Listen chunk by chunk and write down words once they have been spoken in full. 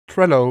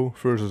Trello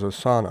versus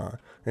Asana.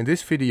 In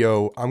this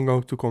video, I'm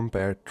going to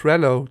compare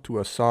Trello to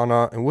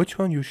Asana and which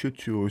one you should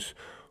choose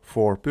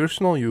for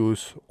personal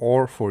use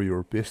or for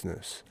your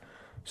business.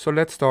 So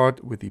let's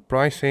start with the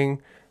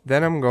pricing.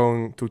 Then I'm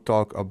going to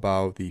talk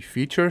about the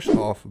features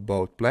of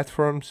both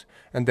platforms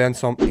and then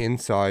some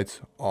insights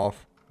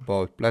of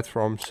both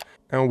platforms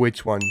and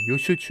which one you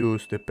should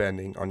choose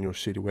depending on your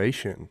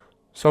situation.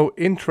 So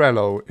in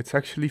Trello, it's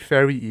actually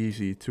very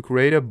easy to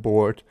create a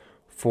board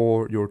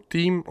for your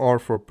team or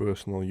for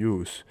personal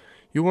use.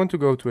 You want to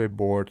go to a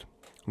board,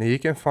 and you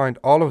can find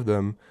all of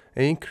them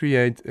and you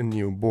create a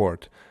new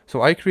board.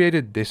 So I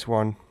created this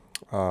one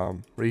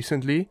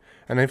recently,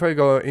 and if I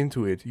go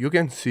into it, you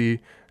can see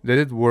that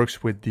it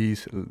works with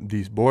these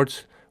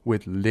boards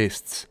with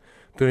lists.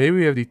 So here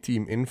we have the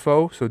team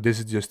info, so this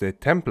is just a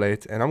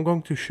template, and I'm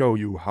going to show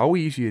you how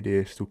easy it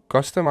is to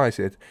customize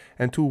it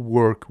and to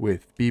work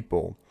with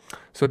people.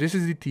 So this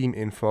is the team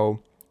info,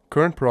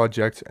 current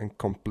projects and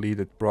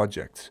completed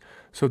projects.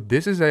 So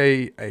this is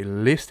a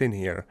list in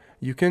here.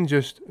 You can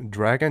just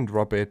drag and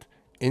drop it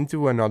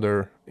into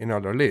another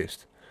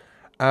list.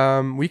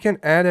 We can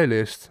add a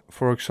list,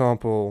 for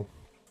example,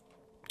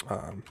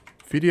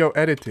 video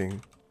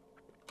editing,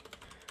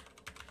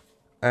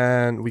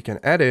 and we can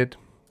add it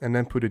and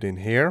then put it in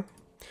here.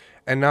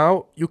 And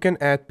now you can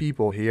add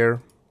people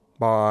here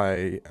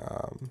by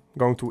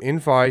going to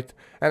invite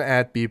and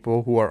add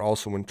people who are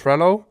also in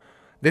Trello.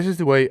 This is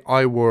the way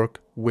I work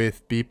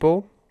with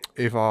people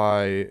if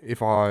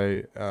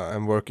I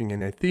am working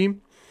in a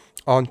team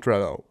on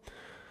Trello.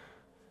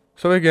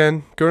 So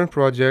again, current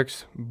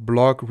projects,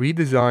 blog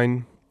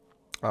redesign.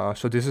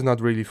 So this is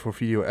not really for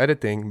video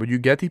editing, but you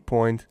get the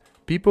point.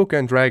 People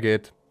can drag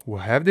it, who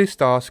have this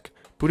task,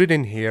 put it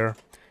in here,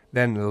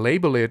 then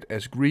label it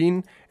as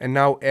green, and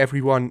now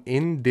everyone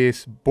in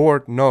this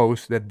board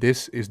knows that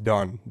this is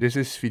done. This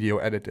is video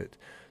edited.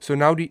 So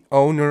now the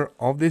owner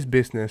of this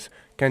business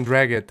can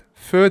drag it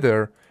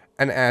further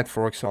and add,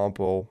 for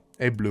example,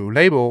 a blue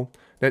label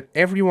that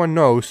everyone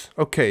knows,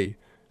 okay,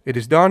 it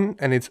is done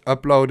and it's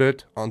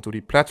uploaded onto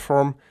the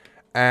platform,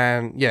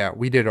 and yeah,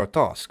 we did our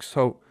task.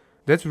 So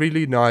that's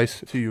really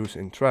nice to use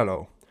in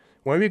Trello.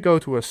 When we go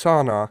to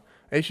Asana,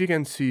 as you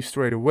can see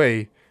straight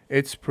away,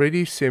 it's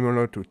pretty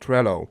similar to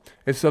Trello.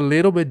 It's a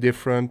little bit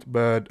different,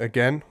 but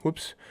again,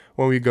 whoops,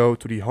 when we go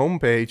to the home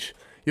page,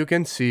 you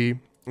can see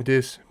it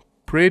is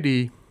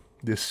pretty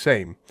the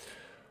same.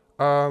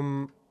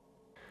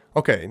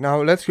 Okay,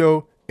 now let's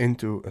go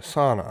into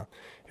Asana.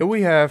 Here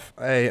we have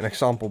an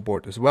example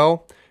board as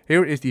well.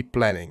 Here is the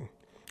planning.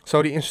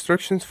 So the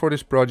instructions for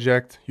this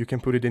project, you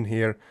can put it in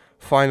here,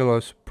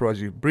 finalize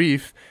project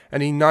brief.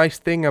 And the nice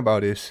thing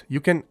about this, you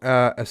can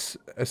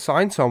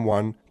assign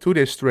someone to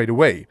this straight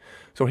away.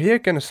 So here I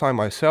can assign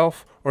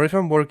myself, or if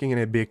I'm working in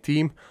a big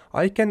team,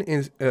 I can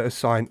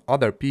assign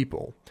other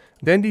people.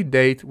 Then the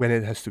date when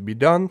it has to be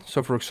done.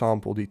 So for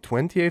example, the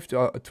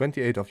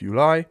 28th of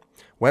July,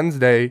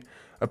 Wednesday,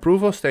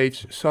 approval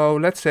stage. So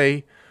let's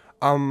say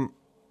I'm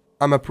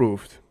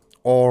approved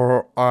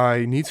or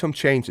I need some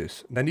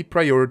changes. Then the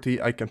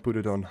priority, I can put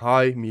it on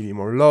high, medium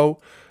or low.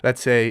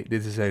 Let's say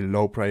this is a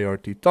low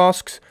priority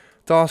task,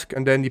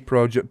 and then the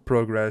project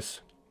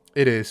progress,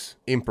 it is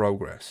in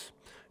progress.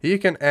 Here you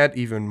can add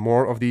even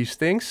more of these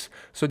things.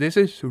 So this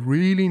is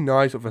really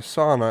nice of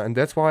Asana, and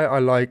that's why I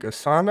like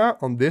Asana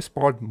on this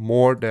part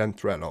more than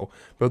Trello.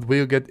 But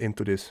we'll get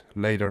into this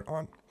later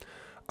on.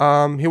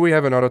 Here we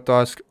have another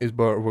task. It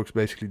works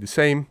basically the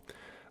same.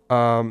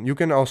 You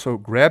can also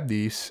grab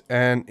these,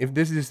 and if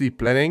this is the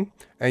planning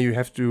and you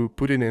have to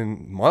put it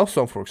in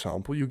milestone, for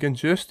example, you can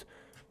just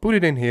put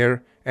it in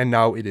here and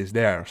now it is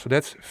there. So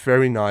that's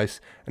very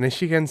nice. And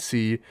as you can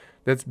see,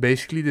 that's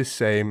basically the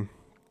same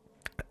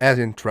as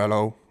in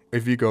Trello.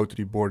 If you go to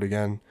the board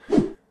again,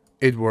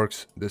 it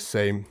works the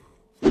same.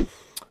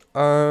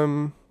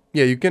 Yeah,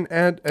 you can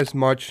add as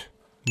much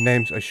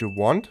names as you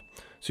want.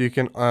 So you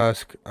can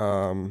ask,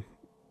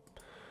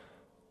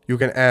 you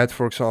can add,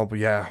 for example,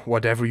 yeah,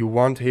 whatever you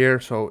want here.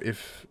 So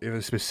if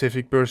a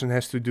specific person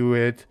has to do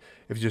it,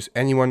 if just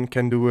anyone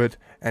can do it,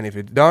 and if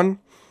it's done,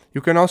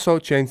 you can also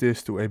change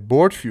this to a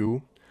board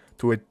view,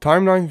 to a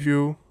timeline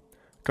view,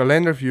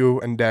 calendar view,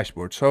 and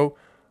dashboard. So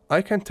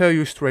I can tell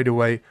you straight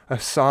away,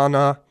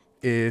 Asana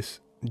is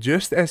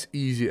just as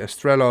easy as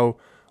Trello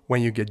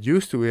when you get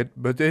used to it,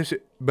 but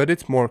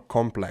it's more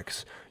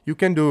complex. You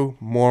can do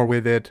more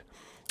with it,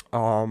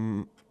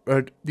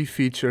 but the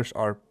features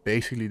are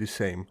basically the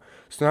same.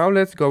 So now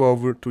let's go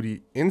over to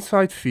the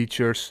inside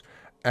features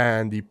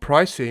and the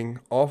pricing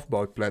of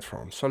both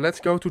platforms. So let's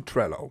go to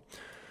Trello.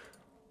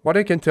 What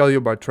I can tell you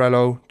about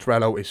Trello,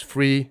 Trello is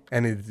free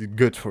and it's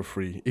good for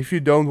free. If you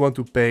don't want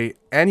to pay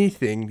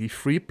anything, the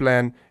free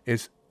plan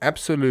is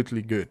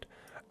absolutely good.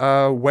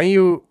 When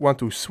you want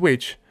to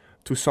switch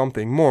to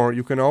something more,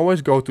 you can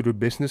always go to the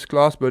business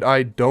class, but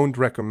I don't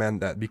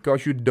recommend that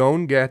because you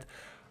don't get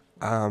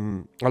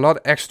a lot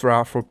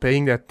extra for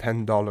paying that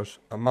 $10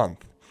 a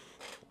month.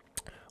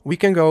 We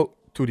can go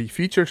to the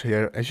features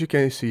here. As you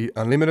can see,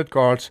 unlimited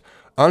cards,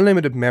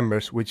 unlimited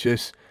members, which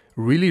is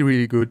really,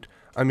 really good.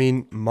 I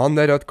mean,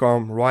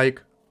 Monday.com,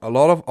 a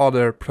lot of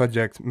other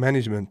project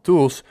management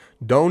tools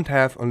don't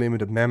have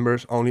unlimited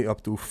members, only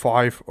up to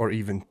 5 or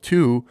even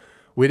 2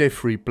 with a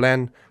free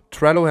plan.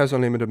 Trello has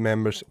unlimited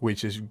members,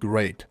 which is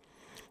great.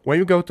 When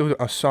you go to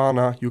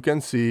Asana, you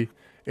can see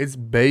it's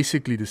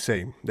basically the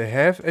same. They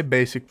have a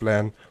basic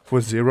plan for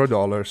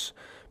 $0,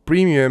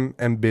 premium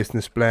and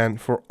business plan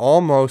for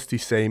almost the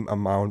same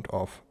amount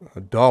of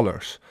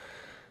dollars.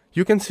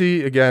 You can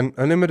see again,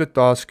 unlimited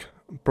task,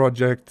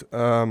 project,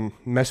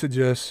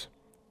 messages.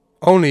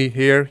 Only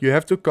here you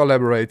have to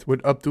collaborate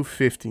with up to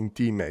 15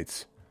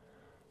 teammates.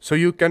 So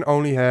you can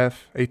only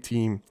have a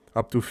team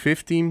up to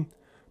 15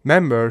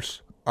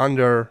 members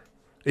under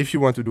if you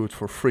want to do it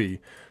for free.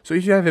 So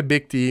if you have a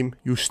big team,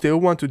 you still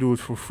want to do it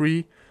for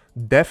free,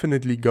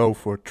 definitely go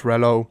for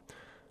Trello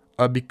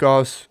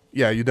because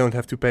yeah, you don't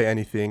have to pay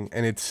anything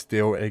and it's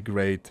still a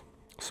great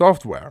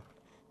software.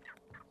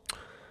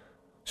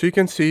 So you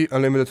can see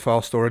unlimited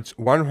file storage,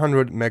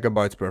 100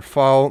 megabytes per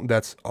file.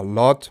 That's a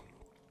lot.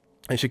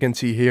 As you can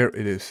see here,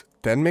 it is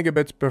 10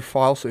 megabits per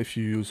file. So if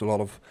you use a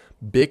lot of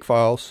big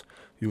files,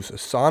 use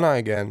Asana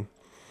again.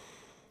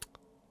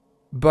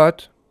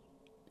 But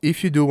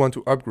if you do want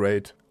to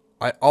upgrade,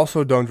 I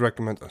also don't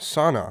recommend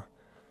Asana.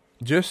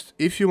 Just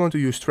if you want to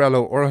use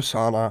Trello or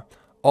Asana,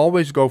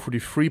 always go for the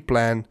free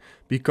plan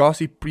because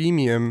the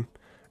premium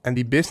and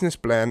the business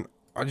plan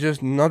are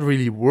just not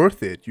really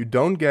worth it. You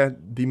don't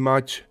get the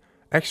much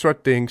extra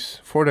things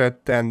for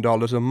that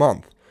 $10 a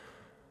month.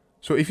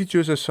 So if you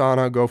choose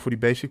Asana, go for the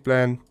basic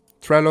plan.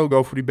 Trello,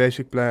 go for the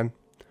basic plan.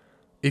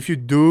 If you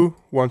do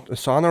want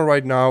Asana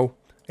right now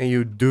and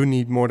you do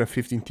need more than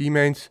 15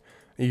 teammates,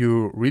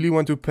 you really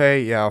want to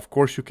pay, yeah, of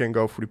course you can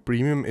go for the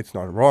premium, it's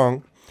not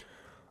wrong.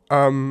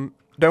 Then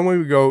when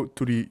we go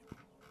to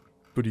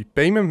the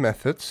payment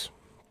methods,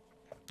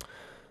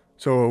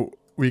 so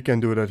we can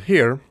do that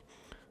here.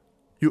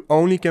 You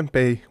only can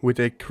pay with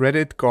a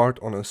credit card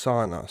on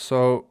Asana.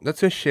 So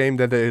that's a shame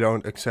that they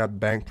don't accept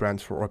bank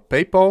transfer or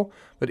PayPal,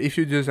 but if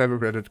you just have a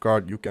credit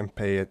card, you can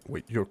pay it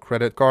with your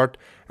credit card.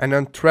 And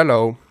then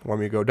Trello, when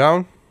we go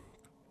down,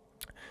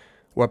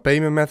 what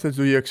payment methods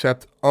do you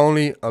accept?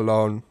 Only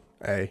alone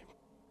a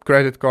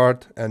credit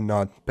card and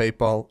not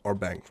PayPal or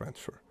bank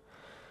transfer.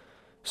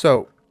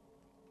 So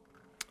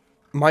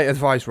my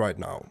advice right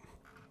now,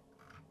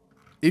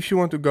 if you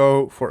want to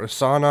go for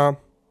Asana,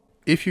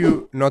 if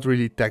you're not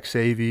really tech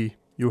savvy,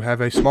 you have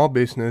a small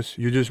business,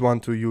 you just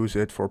want to use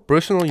it for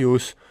personal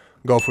use,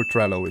 go for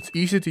Trello. It's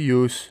easy to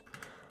use,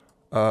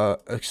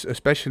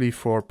 especially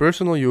for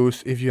personal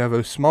use. If you have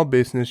a small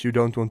business, you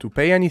don't want to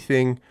pay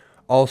anything,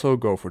 also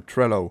go for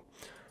Trello.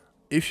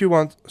 If you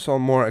want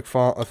some more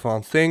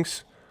advanced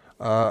things,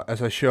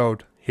 as I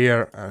showed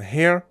here and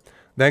here,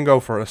 then go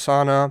for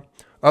Asana.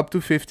 Up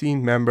to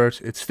 15 members,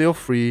 it's still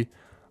free.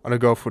 I'm gonna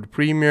go for the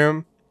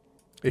premium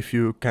if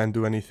you can't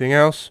do anything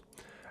else.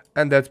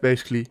 And that's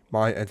basically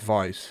my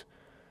advice.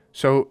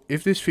 So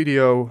if this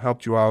video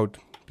helped you out,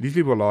 please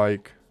leave a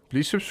like,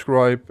 please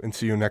subscribe, and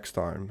see you next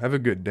time. Have a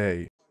good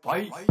day.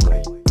 Bye.